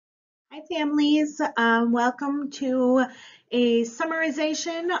Hi, families. Welcome to a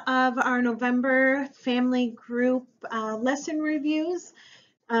summarization of our November family group lesson reviews.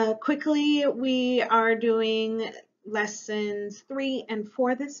 Quickly, we are doing lessons 3 and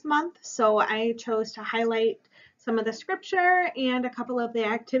 4 this month, so I chose to highlight some of the scripture and a couple of the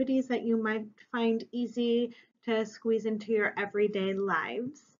activities that you might find easy to squeeze into your everyday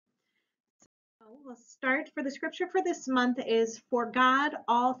lives. We'll start for the scripture for this month is for God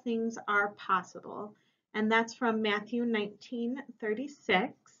all things are possible, and that's from Matthew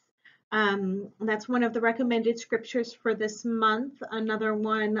 19:36. That's one of the recommended scriptures for this month. Another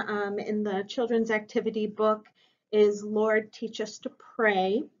one in the children's activity book is Lord, teach us to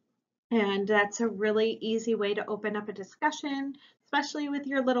pray, and that's a really easy way to open up a discussion, especially with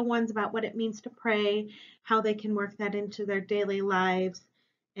your little ones, about what it means to pray, how they can work that into their daily lives,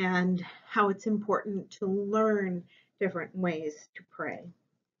 and how it's important to learn different ways to pray.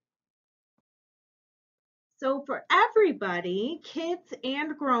 So for everybody, kids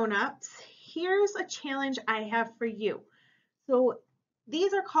and grown-ups, here's a challenge I have for you. So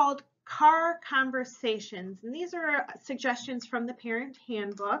these are called car conversations, and these are suggestions from the parent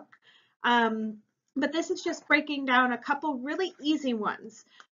handbook. But this is just breaking down a couple really easy ones.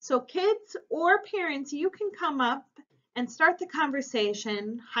 So kids or parents, you can come up and start the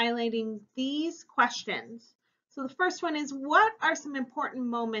conversation highlighting these questions. So the first one is, what are some important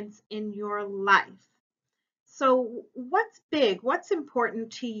moments in your life? So what's big? What's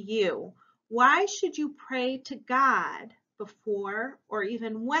important to you? Why should you pray to God before or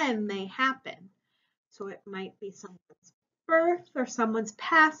even when they happen? So it might be someone's birth or someone's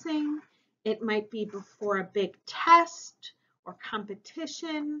passing. It might be before a big test or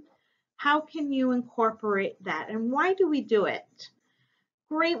competition. How can you incorporate that? And why do we do it?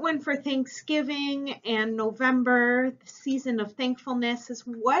 Great one for Thanksgiving and November, the season of thankfulness, is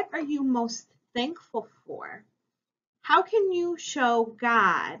what are you most thankful for? How can you show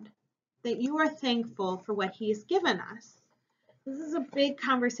God that you are thankful for what He has given us? This is a big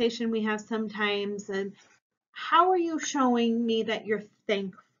conversation we have sometimes. And how are you showing me that you're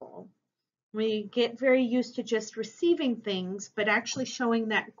thankful? We get very used to just receiving things, but actually showing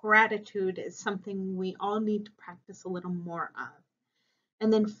that gratitude is something we all need to practice a little more of.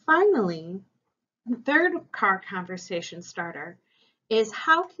 And then finally, the third car conversation starter is,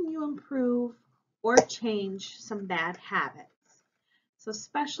 how can you improve or change some bad habits? So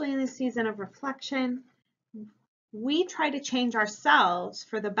especially in the season of reflection, we try to change ourselves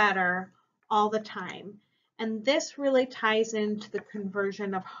for the better all the time. And this really ties into the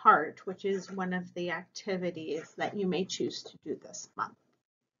conversion of heart, which is one of the activities that you may choose to do this month.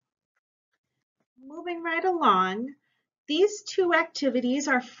 Moving right along, these two activities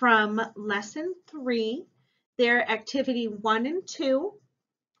are from lesson 3. They're activity 1 and 2.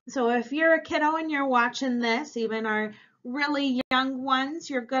 So if you're a kiddo and you're watching this, even our really young ones,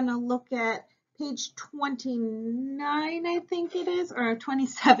 you're going to look at page 29, I think it is, or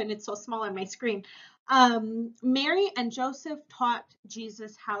 27. It's so small on my screen. Mary and Joseph taught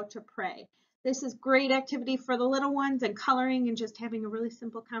Jesus how to pray. This is great activity for the little ones, and coloring and just having a really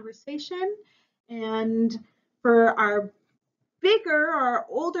simple conversation. And for our bigger or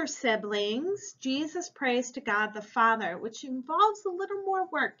older siblings, Jesus prays to God the Father, which involves a little more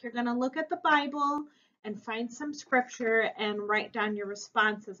work. You're going to look at the Bible and find some scripture and write down your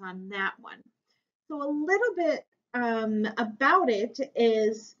responses on that one. So a little bit about it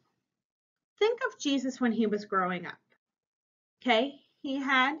is, think of Jesus when he was growing up. Okay, he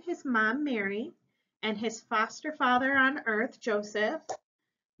had his mom Mary and his foster father on earth, Joseph.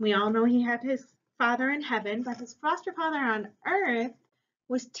 We all know he had his father in heaven, but his foster father on earth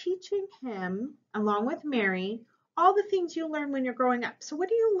was teaching him, along with Mary, all the things you learn when you're growing up. So what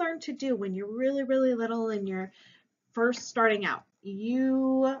do you learn to do when you're really, really little and you're first starting out?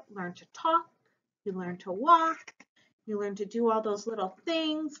 You learn to talk, you learn to walk, you learn to do all those little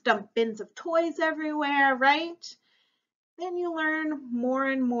things, dump bins of toys everywhere, right? Then you learn more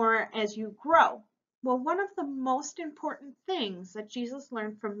and more as you grow. Well, one of the most important things that Jesus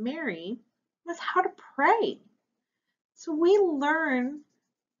learned from Mary was how to pray. So we learn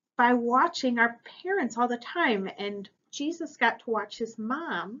by watching our parents all the time, and Jesus got to watch his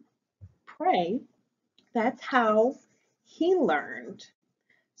mom pray. That's how he learned.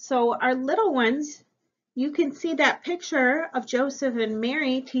 So our little ones, you can see that picture of Joseph and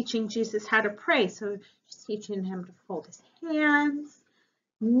Mary teaching Jesus how to pray. So she's teaching him to fold his hands,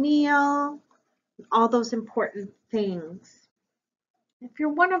 kneel, all those important things. If you're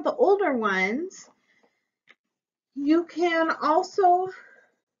one of the older ones, you can also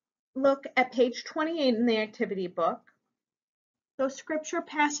look at page 28 in the activity book. Those scripture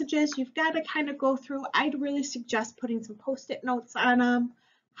passages, you've got to kind of go through. I'd really suggest putting some post-it notes on them,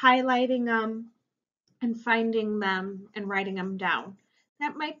 highlighting them, and finding them and writing them down.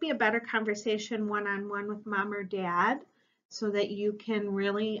 That might be a better conversation one-on-one with mom or dad so that you can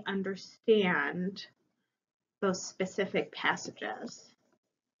really understand those specific passages.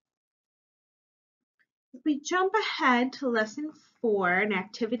 If we jump ahead to lesson 4 and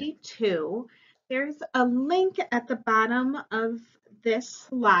activity 2, there's a link at the bottom of this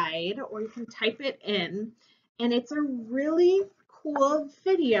slide, or you can type it in, and it's a really cool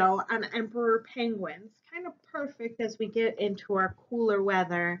video on emperor penguins. Kind of perfect as we get into our cooler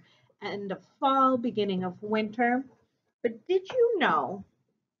weather, end of fall, beginning of winter. But did you know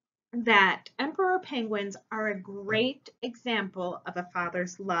that emperor penguins are a great example of a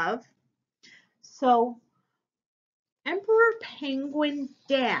father's love? So emperor penguin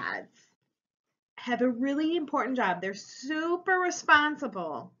dads have a really important job. They're super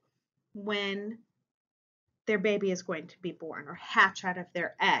responsible when their baby is going to be born or hatch out of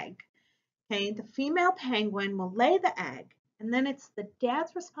their egg. Okay, the female penguin will lay the egg, and then it's the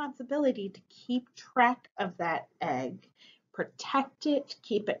dad's responsibility to keep track of that egg, protect it,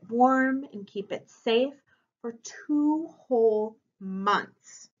 keep it warm, and keep it safe for 2 whole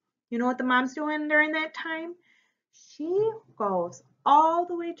months. You know what the mom's doing during that time? She goes all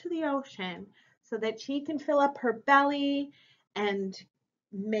the way to the ocean so that she can fill up her belly and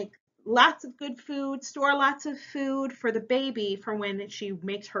make lots of good food, store lots of food for the baby for when she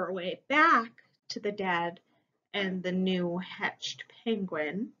makes her way back to the dad and the new hatched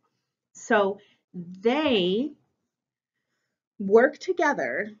penguin. So they work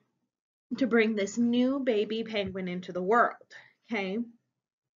together to bring this new baby penguin into the world. Okay.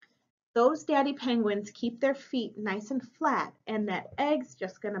 Those daddy penguins keep their feet nice and flat, and that egg's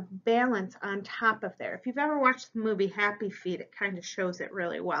just going to balance on top of there. If you've ever watched the movie Happy Feet, it kind of shows it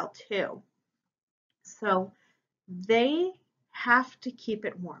really well too. So they have to keep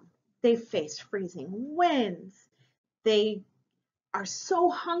it warm. They face freezing winds. They are so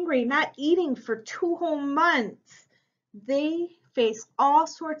hungry, not eating for 2 whole months. They face all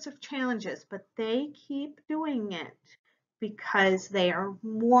sorts of challenges, but they keep doing it because they are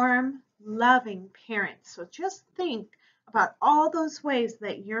warm, loving parents. So just think about all those ways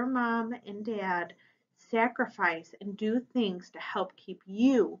that your mom and dad sacrifice and do things to help keep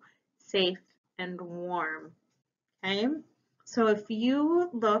you safe and warm. Okay, so if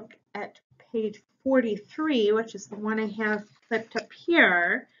you look at page 43, which is the one I have clipped up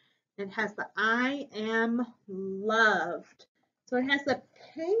here, it has the I am loved. So it has the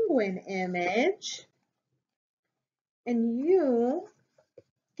penguin image, and you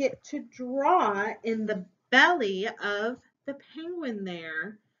get to draw in the belly of the penguin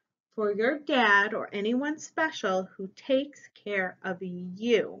there for your dad or anyone special who takes care of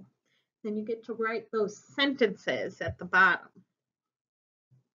you. Then you get to write those sentences at the bottom.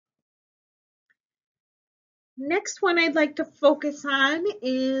 Next one I'd like to focus on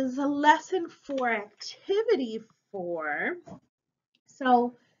is lesson 4, activity 4.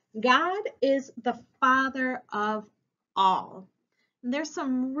 So God is the Father of all. And there's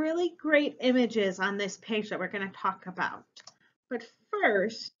some really great images on this page that we're going to talk about. But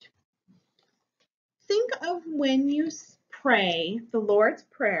first, think of when you pray the Lord's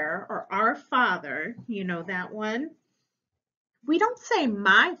Prayer or Our Father, you know that one. We don't say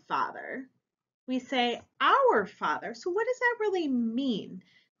my Father. We say our Father. So what does that really mean?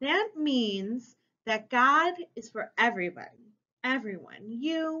 That means that God is for everybody, everyone,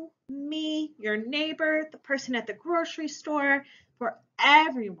 you, me, your neighbor, the person at the grocery store, for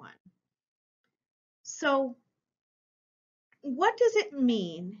everyone. So what does it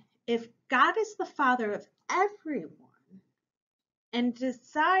mean if God is the Father of everyone and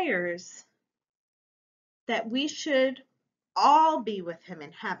desires that we should all be with him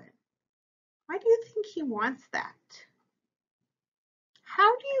in heaven? Why do you think he wants that?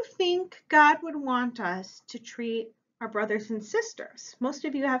 How do you think God would want us to treat our brothers and sisters? Most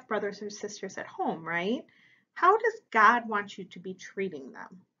of you have brothers or sisters at home, right? How does God want you to be treating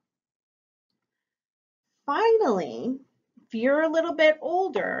them? Finally, if you're a little bit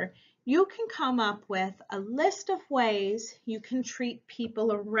older, you can come up with a list of ways you can treat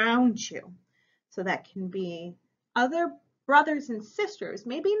people around you. So that can be other brothers and sisters,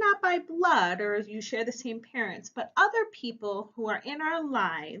 maybe not by blood or you share the same parents, but other people who are in our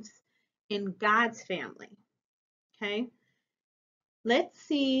lives in God's family. Okay? Let's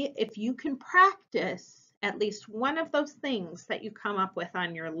see if you can practice at least one of those things that you come up with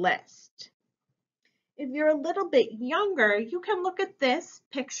on your list. If you're a little bit younger, you can look at this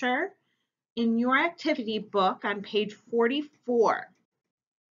picture in your activity book on page 44,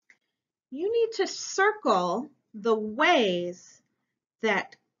 you need to circle the ways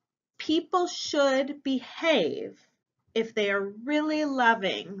that people should behave if they are really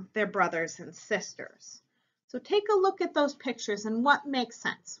loving their brothers and sisters. So take a look at those pictures and what makes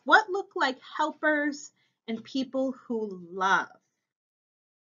sense. What look like helpers and people who love?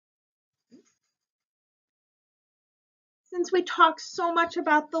 Since we talk so much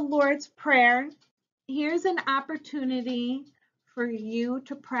about the Lord's Prayer, here's an opportunity for you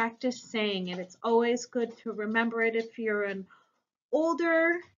to practice saying it. It's always good to remember it if you're an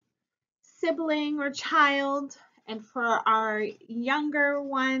older sibling or child. And for our younger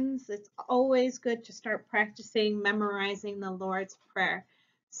ones, it's always good to start practicing memorizing the Lord's Prayer.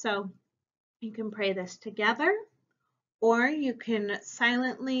 So you can pray this together, or you can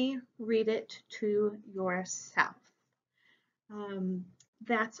silently read it to yourself.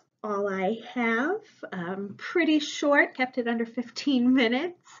 That's all I have. Pretty short, kept it under 15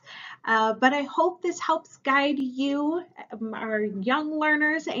 minutes. But I hope this helps guide you, our young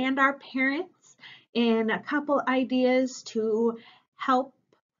learners and our parents, in a couple ideas to help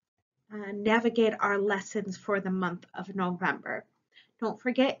navigate our lessons for the month of November. Don't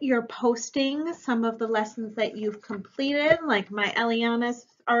forget you're posting some of the lessons that you've completed, like my Eliana's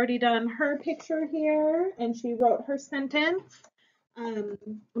already done her picture here and she wrote her sentence.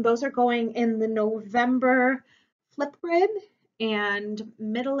 Those are going in the November Flipgrid, and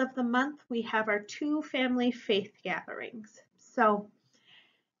middle of the month we have our 2 family faith gatherings. So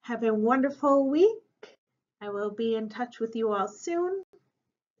have a wonderful week. I will be in touch with you all soon.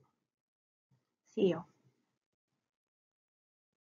 See you.